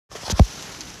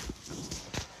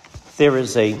There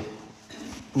is a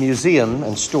museum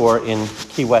and store in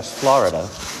Key West, Florida,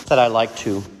 that I like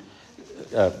to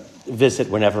visit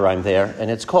whenever I'm there,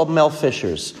 and it's called Mel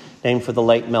Fisher's, named for the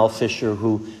late Mel Fisher,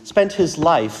 who spent his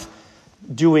life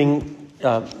doing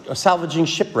salvaging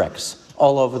shipwrecks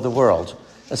all over the world,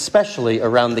 especially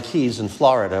around the Keys in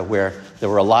Florida, where there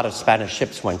were a lot of Spanish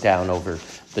ships went down over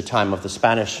the time of the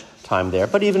Spanish time there,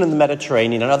 but even in the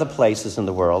Mediterranean and other places in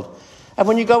the world. And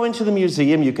when you go into the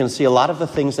museum, you can see a lot of the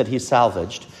things that he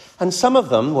salvaged. And some of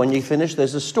them, when you finish,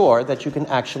 there's a store that you can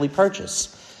actually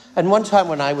purchase. And one time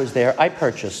when I was there, I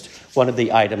purchased one of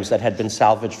the items that had been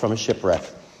salvaged from a shipwreck.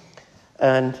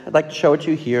 And I'd like to show it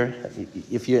to you here.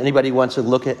 If anybody wants to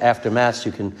look at after Mass,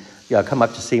 you can come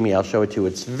up to see me. I'll show it to you.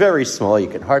 It's very small. You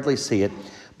can hardly see it.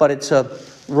 But it's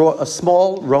a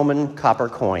small Roman copper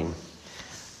coin.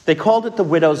 They called it the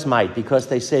widow's mite because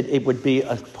they said it would be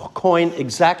a coin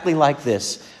exactly like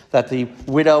this that the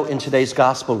widow in today's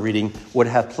gospel reading would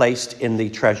have placed in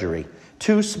the treasury.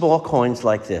 2 small coins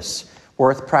like this,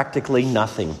 worth practically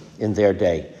nothing in their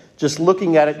day. Just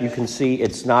looking at it, you can see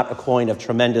it's not a coin of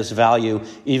tremendous value,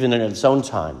 even in its own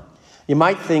time. You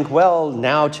might think, well,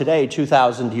 now today,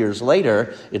 2,000 years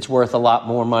later, it's worth a lot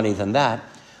more money than that.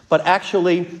 But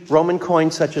actually, Roman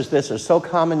coins such as this are so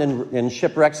common in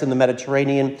shipwrecks in the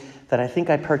Mediterranean that I think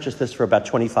I purchased this for about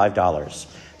 $25.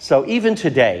 So even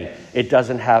today, it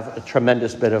doesn't have a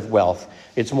tremendous bit of wealth.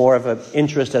 It's more of an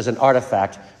interest as an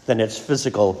artifact than its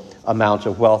physical amount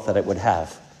of wealth that it would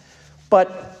have.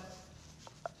 But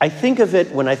I think of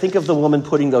it, when I think of the woman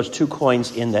putting those 2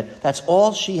 coins in, that's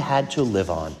all she had to live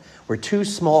on, were 2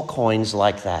 small coins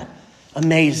like that.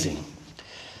 Amazing.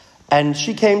 And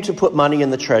she came to put money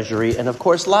in the treasury, and of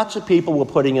course lots of people were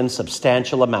putting in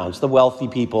substantial amounts. The wealthy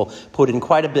people put in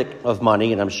quite a bit of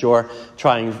money, and I'm sure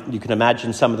you can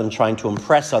imagine some of them trying to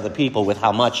impress other people with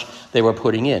how much they were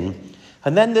putting in.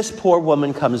 And then this poor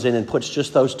woman comes in and puts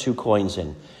just those 2 coins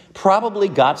in. Probably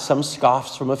got some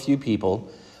scoffs from a few people,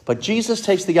 but Jesus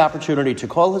takes the opportunity to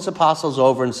call his apostles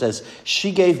over and says,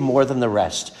 she gave more than the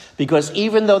rest. Because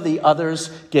even though the others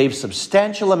gave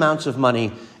substantial amounts of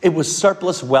money, it was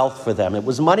surplus wealth for them. It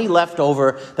was money left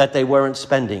over that they weren't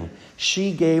spending.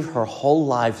 She gave her whole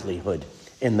livelihood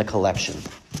in the collection.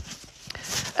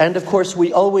 And of course,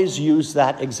 we always use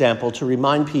that example to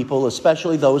remind people,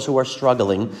 especially those who are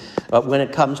struggling, when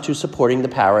it comes to supporting the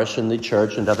parish and the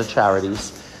church and other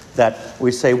charities, that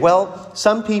we say, well,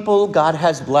 some people God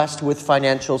has blessed with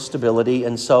financial stability,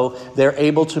 and so they're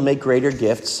able to make greater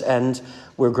gifts, and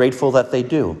we're grateful that they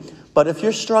do. But if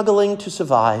you're struggling to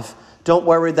survive, don't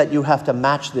worry that you have to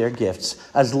match their gifts.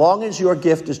 As long as your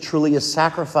gift is truly a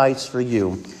sacrifice for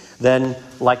you, then,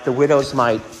 like the widow's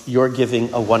mite, you're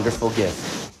giving a wonderful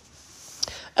gift.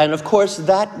 And of course,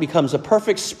 that becomes a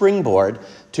perfect springboard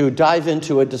to dive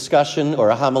into a discussion or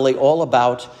a homily all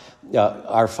about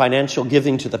our financial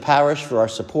giving to the parish for our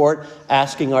support,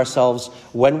 asking ourselves,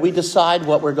 when we decide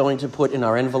what we're going to put in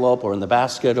our envelope or in the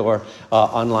basket or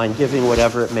online giving,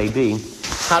 whatever it may be,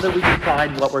 how do we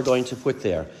decide what we're going to put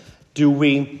there? Do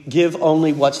we give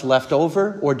only what's left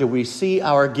over, or do we see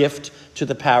our gift to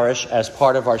the parish as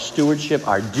part of our stewardship,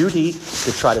 our duty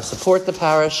to try to support the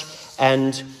parish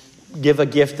and give a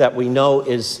gift that we know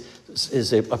is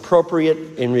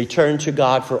appropriate in return to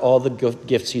God for all the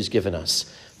gifts he's given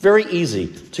us? Very easy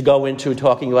to go into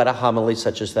talking about a homily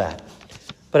such as that.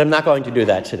 But I'm not going to do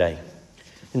that today.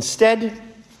 Instead,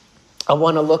 I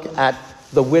want to look at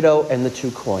the widow and the 2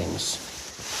 coins.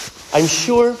 I'm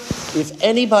sure if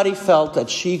anybody felt that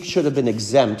she should have been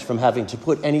exempt from having to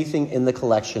put anything in the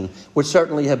collection, would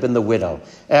certainly have been the widow.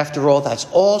 After all, that's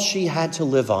all she had to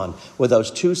live on, were those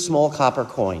 2 small copper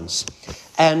coins.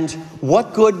 And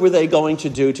what good were they going to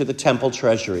do to the temple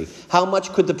treasury? How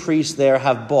much could the priest there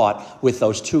have bought with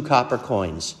those 2 copper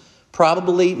coins?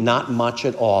 Probably not much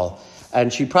at all.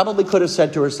 And she probably could have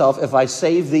said to herself, if I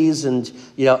save these and,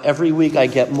 every week I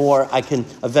get more, I can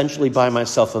eventually buy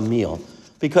myself a meal.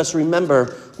 Because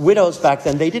remember, widows back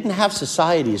then, they didn't have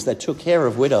societies that took care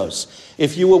of widows.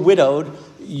 If you were widowed,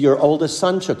 your oldest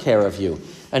son took care of you.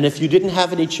 And if you didn't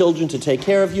have any children to take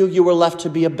care of you, you were left to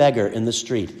be a beggar in the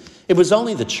street. It was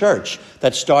only the church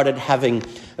that started having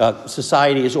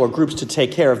societies or groups to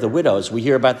take care of the widows. We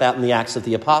hear about that in the Acts of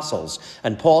the Apostles,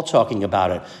 and Paul talking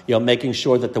about it, making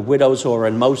sure that the widows who are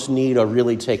in most need are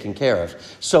really taken care of.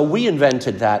 So we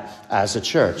invented that as a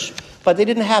church. But they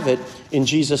didn't have it in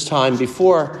Jesus' time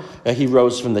before he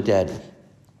rose from the dead.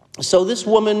 So this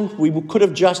woman, we could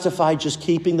have justified just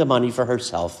keeping the money for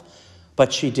herself,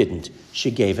 but she didn't.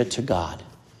 She gave it to God.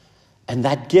 And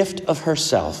that gift of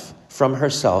herself, from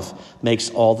herself, makes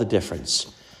all the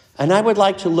difference. And I would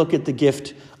like to look at the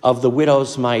gift of the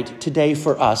widow's mite today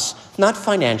for us, not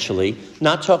financially,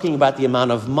 not talking about the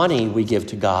amount of money we give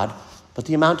to God, but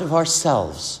the amount of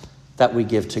ourselves that we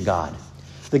give to God.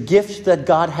 The gift that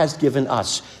God has given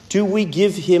us. Do we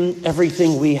give him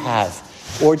everything we have?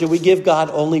 Or do we give God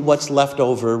only what's left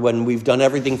over when we've done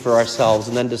everything for ourselves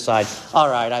and then decide, all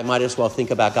right, I might as well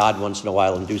think about God once in a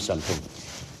while and do something?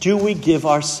 Do we give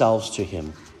ourselves to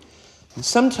him? And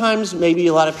sometimes maybe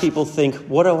a lot of people think,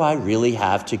 what do I really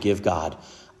have to give God?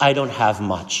 I don't have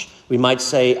much. We might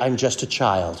say, I'm just a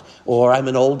child, or I'm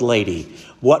an old lady.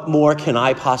 What more can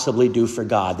I possibly do for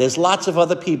God? There's lots of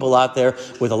other people out there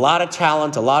with a lot of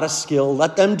talent, a lot of skill.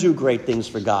 Let them do great things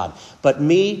for God. But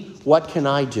me, what can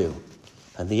I do?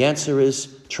 And the answer is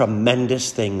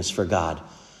tremendous things for God,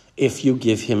 if you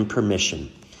give him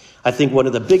permission. I think one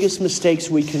of the biggest mistakes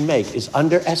we can make is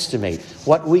underestimate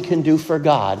what we can do for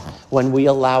God when we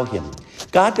allow him.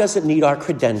 God doesn't need our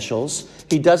credentials.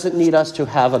 He doesn't need us to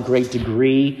have a great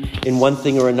degree in one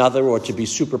thing or another, or to be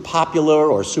super popular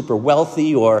or super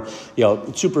wealthy or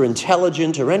super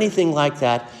intelligent or anything like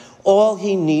that. All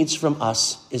he needs from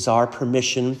us is our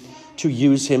permission to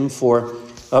use him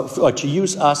to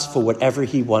use us for whatever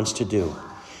he wants to do.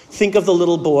 Think of the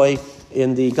little boy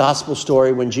in the gospel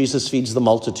story when Jesus feeds the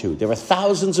multitude. There are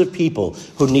thousands of people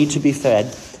who need to be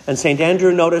fed. And St.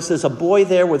 Andrew notices a boy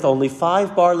there with only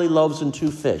 5 barley loaves and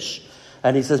 2 fish.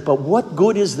 And he says, but what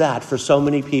good is that for so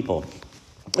many people?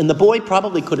 And the boy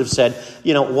probably could have said,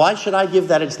 why should I give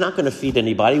that? It's not going to feed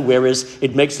anybody, whereas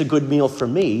it makes a good meal for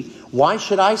me. Why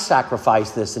should I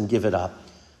sacrifice this and give it up?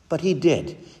 But he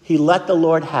did. He let the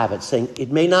Lord have it, saying,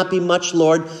 it may not be much,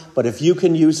 Lord, but if you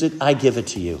can use it, I give it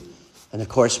to you. And of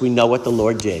course, we know what the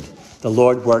Lord did. The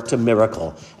Lord worked a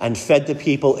miracle and fed the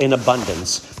people in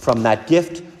abundance from that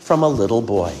gift from a little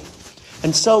boy.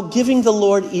 And so giving the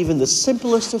Lord even the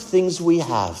simplest of things we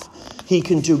have, he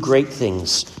can do great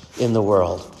things in the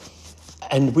world.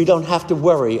 And we don't have to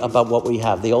worry about what we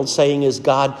have. The old saying is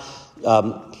God,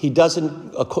 he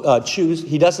doesn't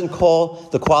he doesn't call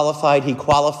the qualified, he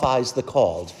qualifies the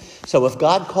called. So if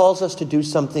God calls us to do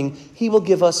something, he will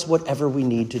give us whatever we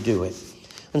need to do it.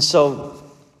 And so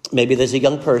maybe there's a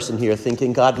young person here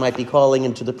thinking God might be calling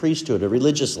into the priesthood, a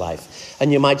religious life.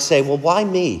 And you might say, well, why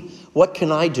me? What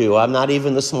can I do? I'm not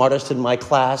even the smartest in my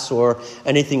class or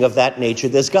anything of that nature.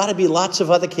 There's got to be lots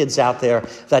of other kids out there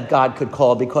that God could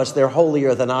call because they're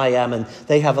holier than I am and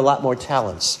they have a lot more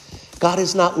talents. God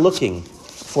is not looking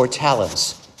for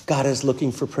talents. God is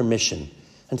looking for permission.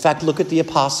 In fact, look at the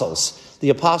apostles. The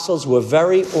apostles were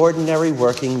very ordinary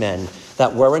working men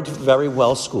that weren't very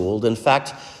well schooled. In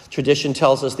fact, tradition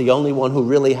tells us the only one who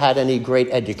really had any great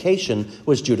education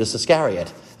was Judas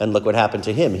Iscariot. And look what happened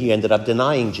to him. He ended up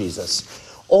denying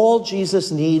Jesus. All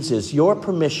Jesus needs is your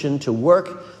permission to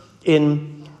work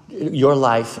in your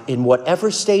life, in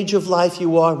whatever stage of life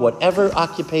you are, whatever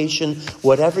occupation,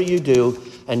 whatever you do,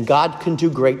 and God can do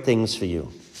great things for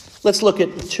you. Let's look at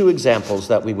 2 examples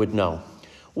that we would know.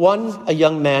 One, a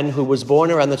young man who was born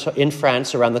in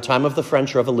France around the time of the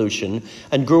French Revolution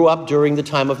and grew up during the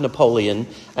time of Napoleon.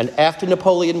 And after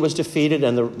Napoleon was defeated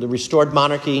and the restored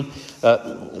monarchy,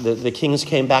 the kings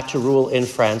came back to rule in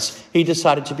France, he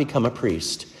decided to become a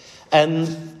priest.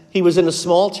 And he was in a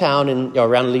small town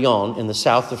around Lyon in the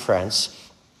south of France,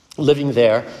 living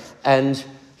there. And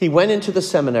he went into the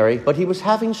seminary, but he was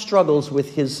having struggles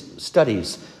with his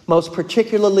studies, most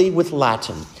particularly with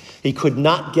Latin. He could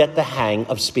not get the hang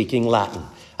of speaking Latin.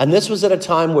 And this was at a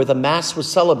time where the Mass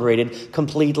was celebrated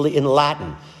completely in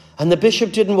Latin. And the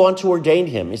bishop didn't want to ordain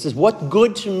him. He says, what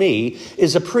good to me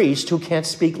is a priest who can't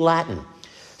speak Latin?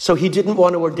 So he didn't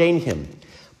want to ordain him.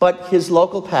 But his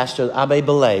local pastor, Abbé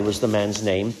Belay was the man's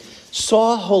name,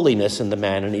 saw holiness in the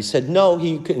man. And he said, no,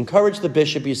 he encouraged the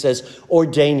bishop. He says,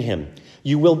 ordain him.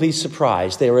 You will be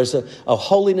surprised. There is a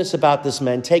holiness about this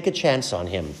man. Take a chance on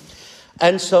him.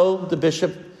 And so the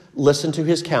bishop listened to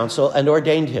his counsel and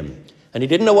ordained him. And he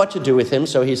didn't know what to do with him,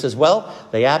 so he says, well,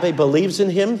 the abbé believes in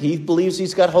him. He believes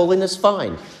he's got holiness,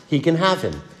 fine. He can have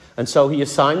him. And so he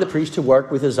assigned the priest to work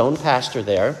with his own pastor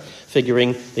there,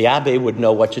 figuring the abbé would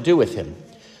know what to do with him.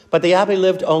 But the abbé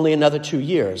lived only another 2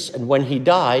 years, and when he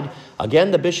died,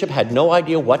 again, the bishop had no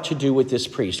idea what to do with this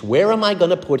priest. Where am I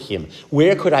going to put him?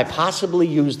 Where could I possibly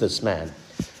use this man?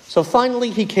 So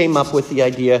finally, he came up with the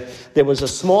idea. There was a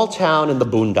small town in the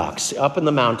boondocks, up in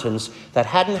the mountains, that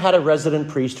hadn't had a resident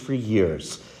priest for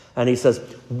years. And he says,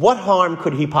 what harm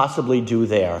could he possibly do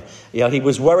there? He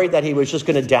was worried that he was just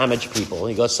going to damage people.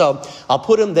 He goes, so I'll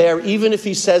put him there. Even if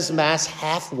he says Mass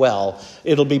half well,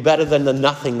 it'll be better than the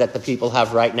nothing that the people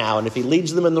have right now. And if he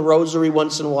leads them in the rosary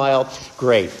once in a while,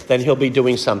 great. Then he'll be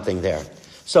doing something there.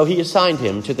 So he assigned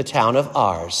him to the town of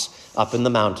Ars. up in the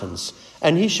mountains.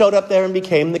 And he showed up there and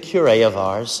became the curé of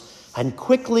Ars and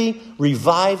quickly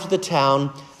revived the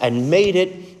town and made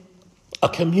it a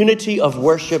community of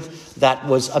worship that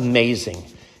was amazing.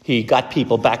 He got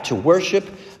people back to worship,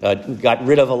 got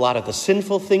rid of a lot of the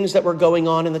sinful things that were going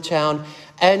on in the town,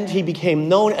 and he became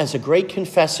known as a great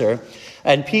confessor.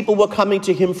 And people were coming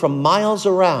to him from miles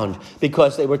around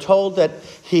because they were told that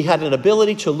he had an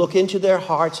ability to look into their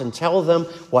hearts and tell them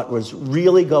what was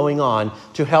really going on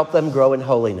to help them grow in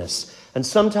holiness. And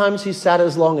sometimes he sat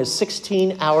as long as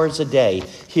 16 hours a day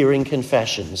hearing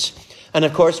confessions. And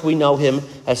of course, we know him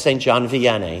as St. John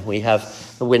Vianney. We have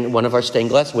one of our stained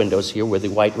glass windows here where the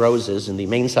white rose is in the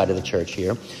main side of the church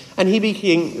here. And he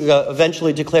became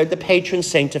eventually declared the patron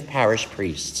saint of parish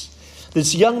priests.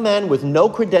 This young man with no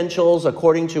credentials,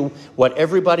 according to what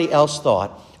everybody else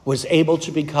thought, was able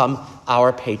to become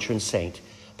our patron saint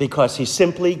because he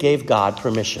simply gave God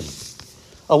permission.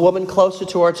 A woman closer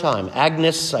to our time,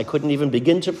 Agnes, I couldn't even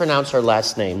begin to pronounce her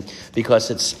last name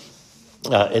because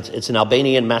it's an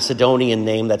Albanian Macedonian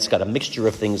name that's got a mixture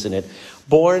of things in it.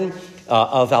 Born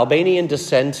of Albanian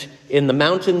descent in the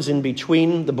mountains in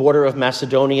between the border of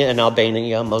Macedonia and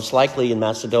Albania, most likely in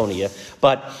Macedonia,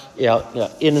 but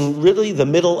in really the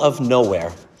middle of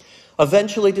nowhere,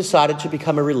 eventually decided to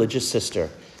become a religious sister.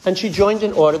 And she joined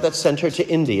an order that sent her to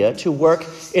India to work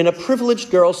in a privileged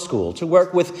girls' school, to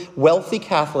work with wealthy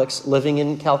Catholics living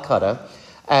in Calcutta.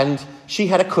 And she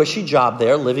had a cushy job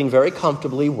there, living very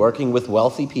comfortably, working with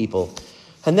wealthy people.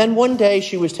 And then one day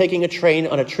she was taking a train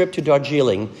on a trip to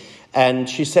Darjeeling, and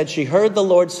she said she heard the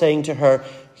Lord saying to her,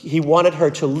 he wanted her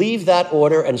to leave that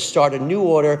order and start a new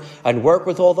order and work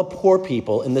with all the poor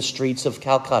people in the streets of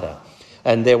Calcutta.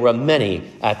 And there were many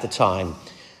at the time.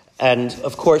 And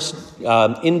of course,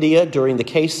 India, during the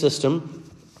caste system,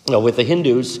 with the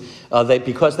Hindus,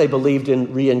 because they believed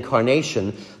in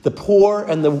reincarnation, the poor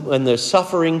and the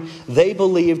suffering, they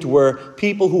believed were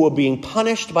people who were being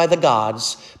punished by the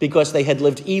gods because they had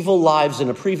lived evil lives in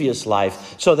a previous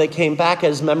life. So they came back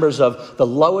as members of the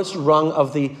lowest rung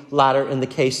of the ladder in the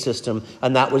caste system,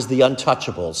 and that was the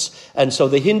untouchables. And so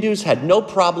the Hindus had no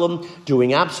problem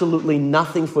doing absolutely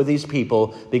nothing for these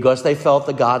people because they felt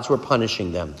the gods were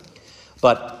punishing them.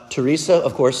 But Teresa,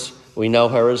 of course, we know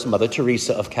her as Mother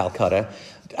Teresa of Calcutta,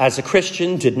 as a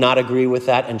Christian, did not agree with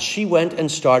that, and she went and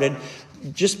started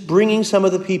just bringing some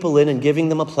of the people in and giving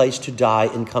them a place to die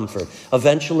in comfort,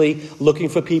 eventually looking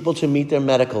for people to meet their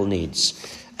medical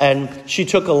needs. And she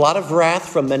took a lot of wrath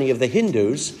from many of the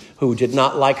Hindus who did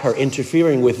not like her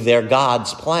interfering with their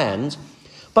God's plans,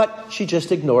 but she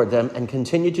just ignored them and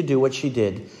continued to do what she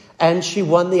did. And she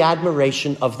won the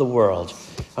admiration of the world.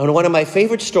 And one of my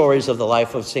favorite stories of the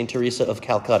life of St. Teresa of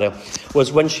Calcutta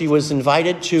was when she was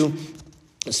invited to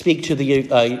speak to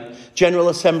the General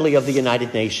Assembly of the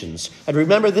United Nations. And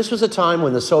remember, this was a time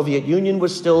when the Soviet Union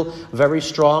was still very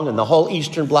strong and the whole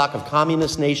Eastern Bloc of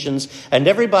communist nations and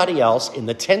everybody else in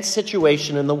the tense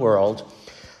situation in the world.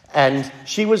 And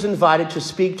she was invited to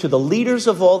speak to the leaders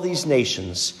of all these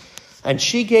nations. And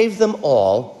she gave them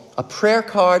all a prayer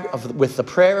card with the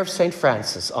prayer of St.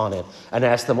 Francis on it, and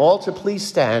asked them all to please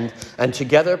stand and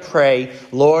together pray,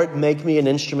 Lord, make me an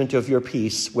instrument of your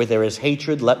peace. Where there is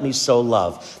hatred, let me sow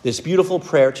love. This beautiful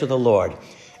prayer to the Lord.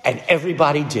 And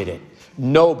everybody did it.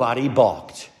 Nobody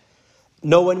balked.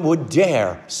 No one would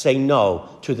dare say no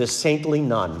to this saintly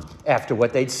nun after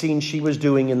what they'd seen she was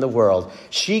doing in the world.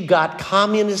 She got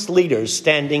communist leaders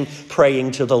standing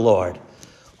praying to the Lord.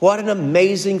 What an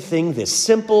amazing thing this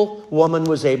simple woman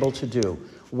was able to do.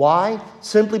 Why?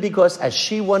 Simply because, as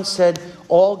she once said,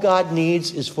 all God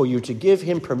needs is for you to give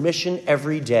him permission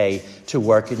every day to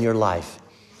work in your life.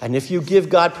 And if you give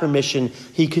God permission,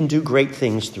 he can do great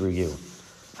things through you.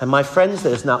 And my friends,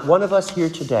 there's not one of us here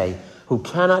today who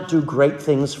cannot do great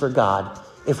things for God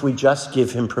if we just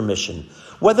give him permission.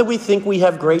 Whether we think we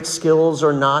have great skills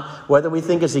or not, whether we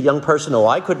think as a young person, oh,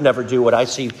 I could never do what I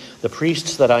see the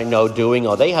priests that I know doing,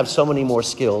 oh, they have so many more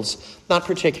skills. Not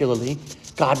particularly.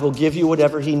 God will give you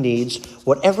whatever he needs,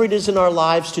 whatever it is in our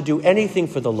lives to do anything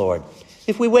for the Lord.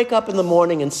 If we wake up in the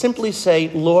morning and simply say,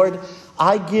 Lord,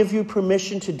 I give you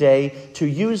permission today to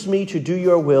use me to do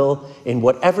your will in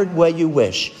whatever way you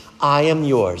wish. I am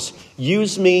yours.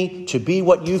 Use me to be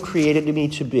what you've created me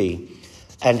to be,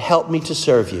 and help me to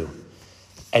serve you.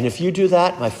 And if you do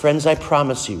that, my friends, I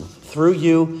promise you, through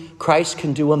you, Christ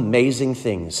can do amazing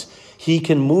things. He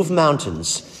can move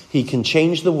mountains. He can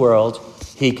change the world.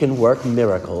 He can work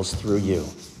miracles through you.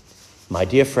 My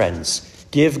dear friends,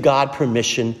 give God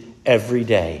permission every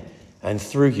day, and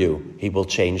through you, he will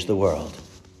change the world.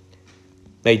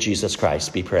 May Jesus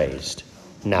Christ be praised,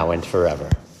 now and forever.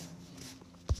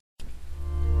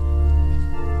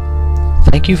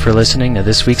 Thank you for listening to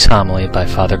this week's homily by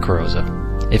Father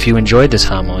Carrozza. If you enjoyed this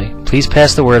homily, please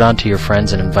pass the word on to your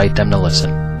friends and invite them to listen.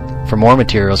 For more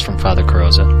materials from Father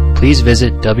Carrozza, please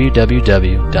visit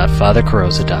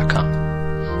www.fathercarrozza.com.